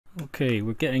Okay,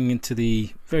 we're getting into the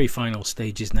very final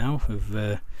stages now of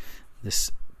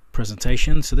this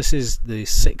presentation. So this is the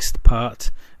 6th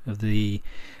part of the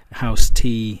House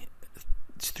T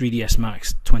 3ds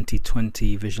Max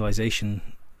 2020 visualization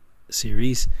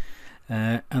series,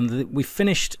 and we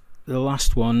finished the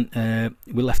last one.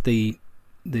 We left the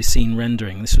scene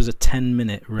rendering. This was a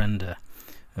 10-minute render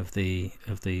of the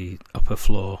upper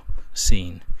floor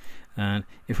scene, and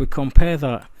if we compare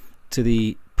that to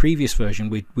the previous version,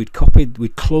 we'd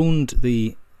cloned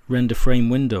the render frame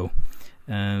window.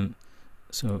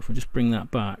 So if we just bring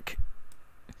that back,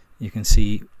 you can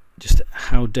see just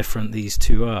how different these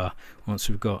two are. Once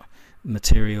we've got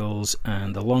materials,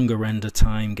 and the longer render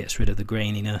time gets rid of the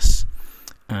graininess,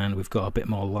 and we've got a bit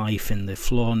more life in the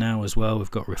floor now as well. We've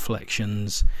got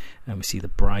reflections, and we see the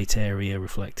bright area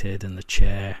reflected, and the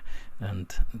chair,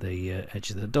 and the edge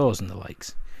of the doors and the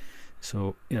likes.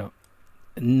 So, you know,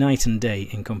 night and day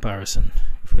in comparison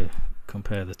if we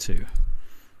compare the two.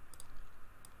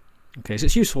 Okay, so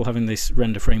it's useful having this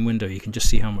render frame window. You can just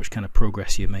see how much kind of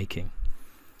progress you're making.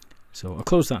 So I'll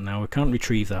close that now. We can't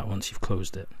retrieve that once you've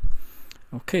closed it.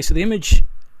 Okay, so the image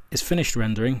is finished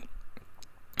rendering,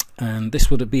 and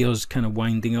this would be us kind of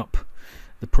winding up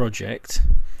the project.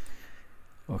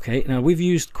 Okay, now we've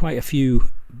used quite a few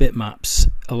bitmaps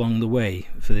along the way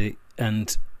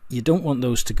and you don't want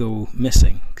those to go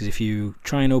missing, because if you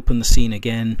try and open the scene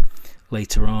again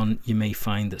later on, you may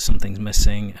find that something's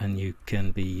missing, and you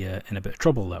can be in a bit of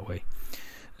trouble that way.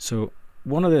 So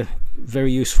one of the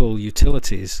very useful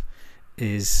utilities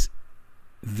is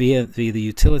via the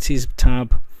Utilities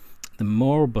tab, the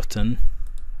More button,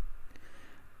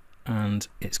 and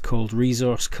it's called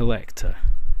Resource Collector.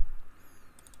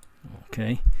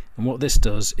 Okay, and what this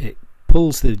does, it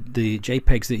pulls the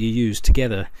JPEGs that you use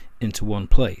together into one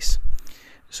place.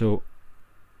 So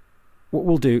what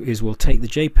we'll do is we'll take the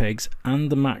JPEGs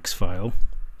and the max file.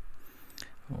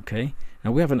 Okay,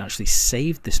 now we haven't actually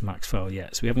saved this max file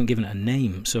yet, so we haven't given it a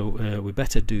name, so we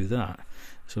better do that.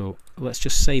 So let's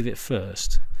just save it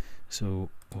first. So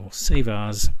we'll save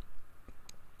as,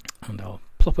 and I'll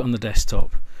plop it on the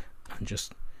desktop and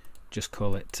just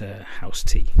call it House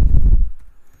T,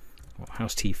 or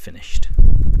House T finished.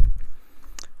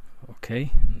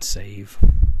 Okay, and save.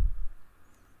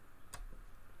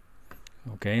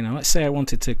 Okay, now let's say I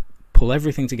wanted to pull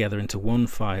everything together into one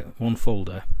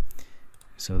folder.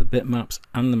 So the bitmaps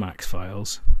and the max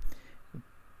files.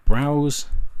 Browse.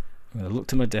 I'm going to look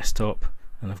to my desktop,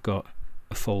 and I've got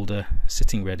a folder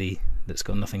sitting ready that's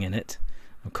got nothing in it.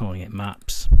 I'm calling it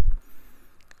maps.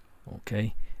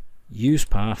 Okay, use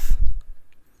path,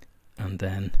 and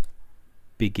then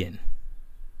begin.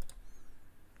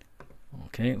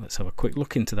 Okay, let's have a quick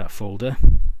look into that folder.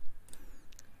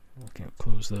 Okay, I'll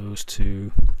close those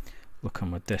to look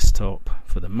on my desktop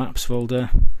for the maps folder,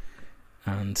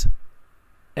 and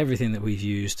everything that we've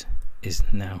used is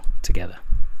now together.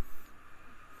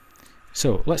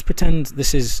 So let's pretend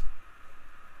this is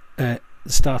the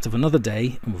start of another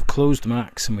day, and we've closed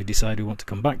Max, and we decide we want to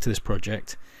come back to this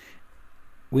project.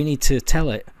 We need to tell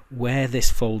it where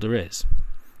this folder is,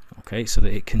 okay, so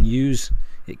that it can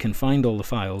find all the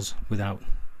files without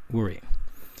worrying.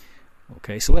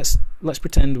 Okay, so let's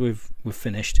pretend we've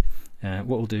finished. What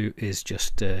we'll do is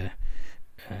just I'll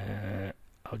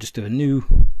just do a new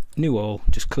all,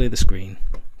 just clear the screen.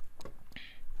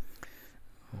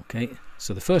 Okay,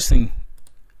 so the first thing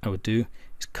I would do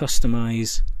is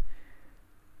customize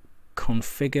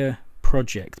configure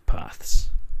project paths.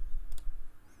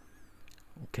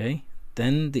 Okay,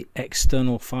 then the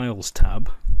external files tab,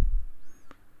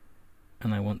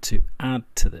 and I want to add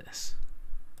to this.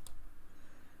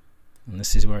 And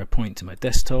this is where I point to my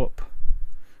desktop.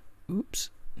 Oops,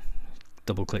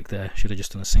 double click there, should have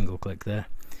just done a single click there.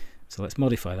 So let's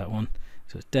modify that one.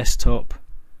 So it's desktop,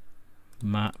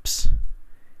 maps,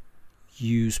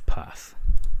 use path.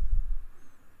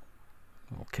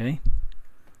 Okay,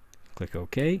 click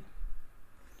OK.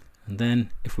 And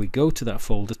then if we go to that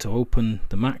folder to open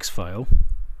the max file,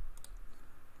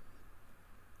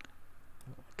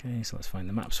 okay, so let's find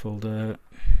the maps folder.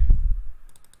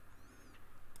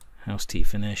 House T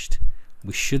finished.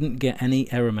 We shouldn't get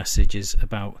any error messages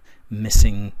about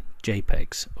missing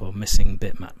JPEGs or missing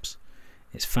bitmaps.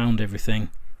 It's found everything,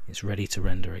 it's ready to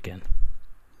render again.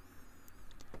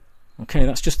 Okay,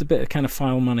 that's just a bit of kind of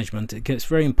file management. It gets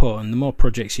very important. The more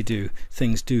projects you do,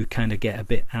 things do kind of get a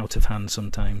bit out of hand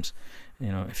sometimes.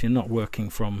 You know, if you're not working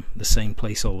from the same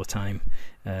place all the time,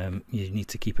 you need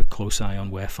to keep a close eye on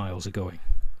where files are going.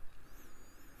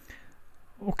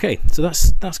 Okay, so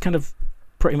that's kind of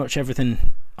pretty much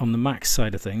everything on the Max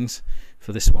side of things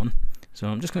for this one. So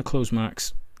I'm just going to close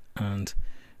Max and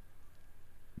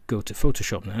go to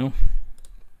Photoshop now.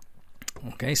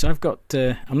 Okay, so I've got,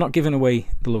 I'm not giving away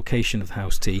the location of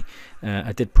House T.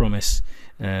 I did promise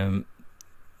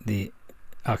the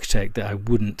architect that I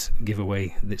wouldn't give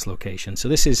away its location. So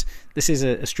this is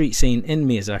a street scene in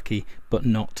Miyazaki, but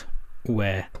not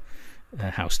where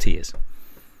House T is.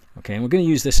 Okay, and we're going to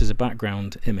use this as a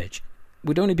background image.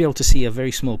 We'd only be able to see a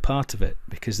very small part of it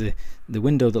because the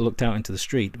window that looked out into the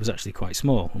street was actually quite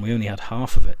small, and we only had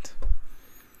half of it.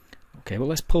 Okay, well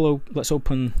let's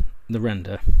open the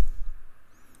render.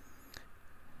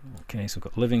 Okay, so we've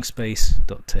got living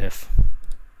space.tiff.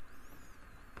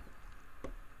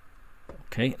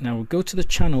 Okay, now we'll go to the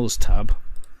channels tab,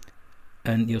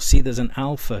 and you'll see there's an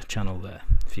alpha channel there.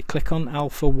 If you click on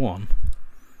alpha 1,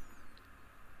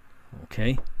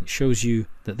 okay, it shows you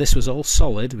that this was all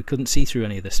solid. We couldn't see through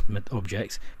any of this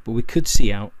object, but we could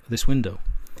see out this window.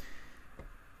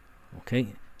 Okay,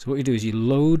 so what you do is you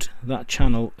load that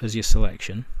channel as your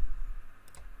selection,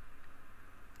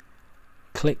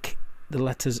 click the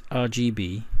letters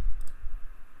RGB,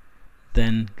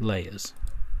 then layers.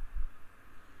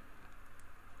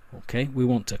 Okay, we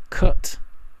want to cut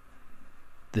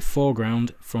the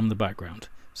foreground from the background,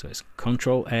 so it's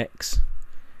Control X,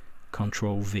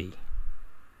 Control V.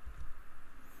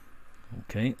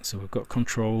 Okay, so we've got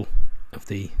control of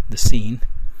the scene.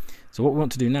 So what we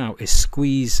want to do now is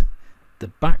squeeze the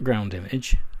background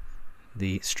image,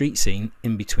 the street scene,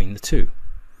 in between the two.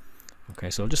 Okay,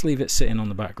 so I'll just leave it sitting on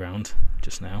the background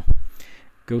just now.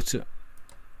 Go to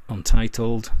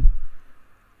Untitled,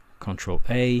 Control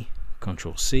A,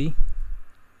 Control C,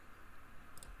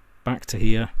 back to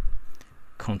here,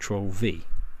 Control V.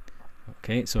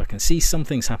 Okay, so I can see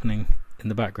something's happening in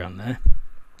the background there.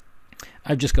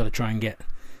 I've just got to try and get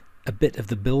a bit of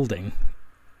the building,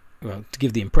 well, to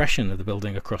give the impression of the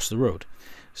building across the road.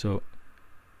 So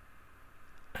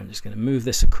I'm just going to move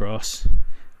this across,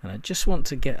 and I just want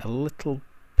to get a little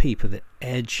peep of the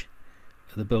edge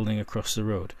of the building across the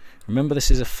road. Remember,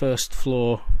 this is a first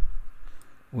floor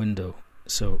window,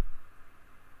 so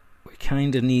we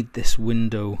kind of need this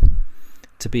window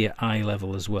to be at eye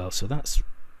level as well. So that's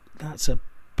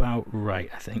about right,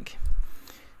 I think.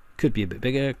 Could be a bit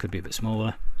bigger, could be a bit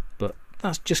smaller, but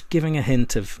that's just giving a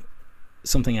hint of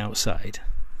something outside.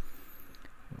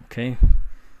 Okay.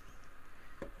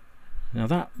 Now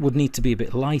that would need to be a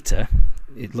bit lighter.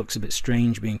 It looks a bit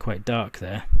strange being quite dark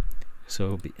there. So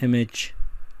it'll be image,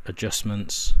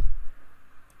 adjustments,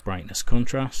 brightness,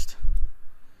 contrast.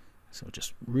 So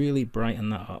just really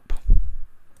brighten that up.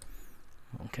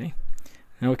 Okay.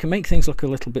 Now we can make things look a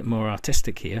little bit more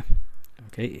artistic here.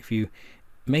 Okay, if you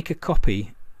make a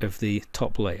copy of the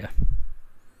top layer,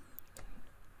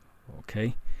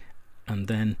 okay, and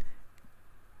then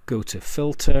go to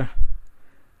Filter,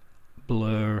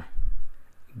 Blur,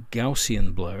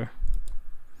 Gaussian Blur,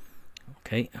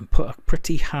 okay, and put a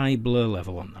pretty high blur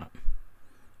level on that,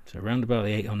 so around about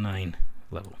the 8 or 9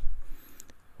 level.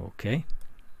 Okay,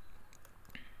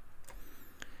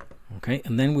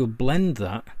 and then we'll blend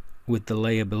that with the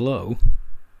layer below.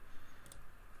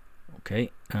 Okay,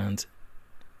 and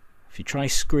if you try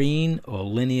screen or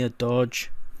linear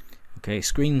dodge, okay,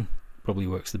 screen probably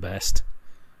works the best.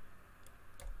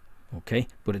 Okay,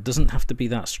 but it doesn't have to be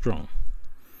that strong.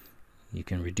 You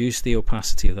can reduce the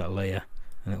opacity of that layer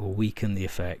and it will weaken the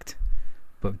effect,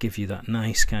 but give you that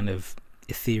nice kind of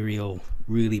ethereal,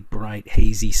 really bright,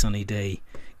 hazy, sunny day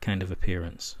kind of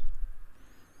appearance.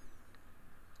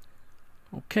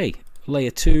 Okay,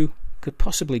 layer 2 could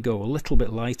possibly go a little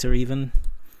bit lighter even,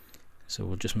 so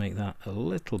we'll just make that a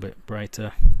little bit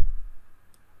brighter.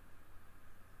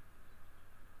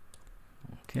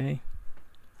 Okay,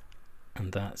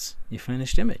 and that's your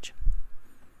finished image.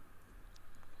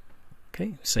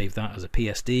 Okay, save that as a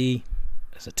PSD,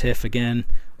 as a TIFF again,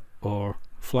 or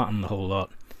flatten the whole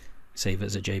lot, save it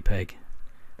as a JPEG,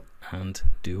 and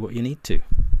do what you need to.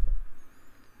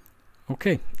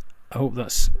 Okay, I hope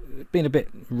that's been a bit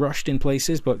rushed in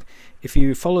places, but if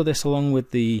you follow this along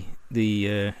with the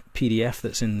PDF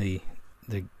that's in the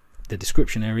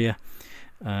description area,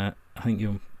 I think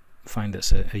you'll find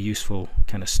it's a useful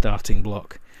kind of starting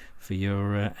block for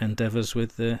your endeavors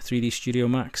with the 3D Studio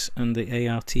Max and the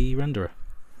ART renderer.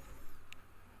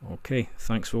 Okay,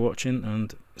 thanks for watching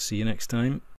and see you next time.